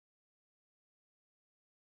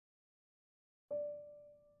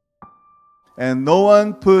And no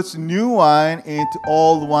one puts new wine into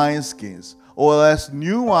old wineskins, or else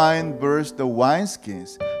new wine bursts the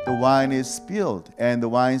wineskins. The wine is spilled, and the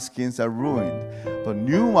wineskins are ruined. But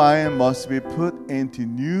new wine must be put into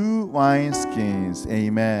new wineskins.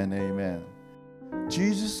 Amen, amen.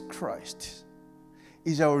 Jesus Christ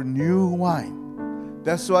is our new wine.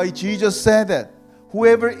 That's why Jesus said that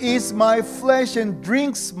whoever eats my flesh and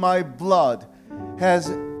drinks my blood has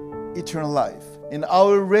eternal life, and I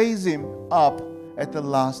will raise him up at the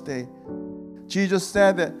last day. Jesus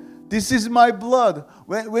said that this is my blood.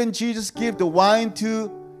 When Jesus gave the wine to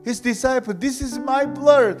his disciples, this is my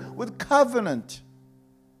blood with covenant.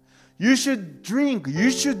 You should drink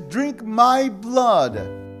my blood.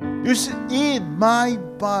 You should eat my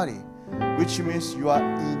body, which means you are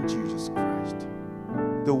in Jesus Christ.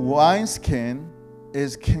 The wineskin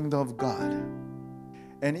is kingdom of God.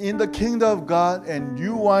 And in the kingdom of God and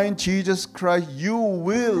new wine, Jesus Christ, you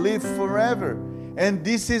will live forever. And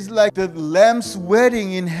this is like the Lamb's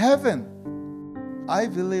wedding in heaven. I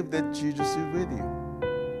believe that Jesus is with you.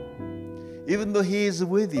 Even though he is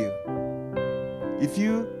with you, if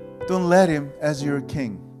you don't let him as your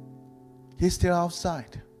king, he's still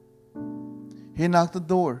outside. He knocked the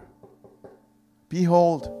door.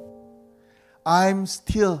 Behold, I'm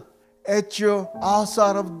still at your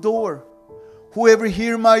outside of the door. Whoever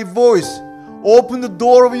hear my voice, open the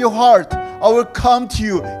door of your heart. I will come to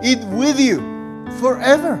you, eat with you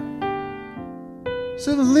forever.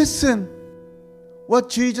 So listen what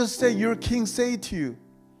Jesus said, your king say to you.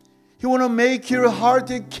 He want to make your heart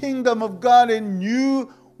a kingdom of God, a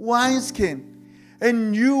new wineskin, a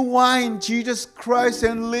new wine, Jesus Christ,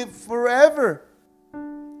 and live forever.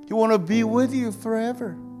 He want to be with you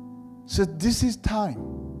forever. So this is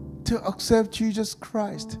time to accept Jesus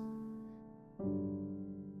Christ.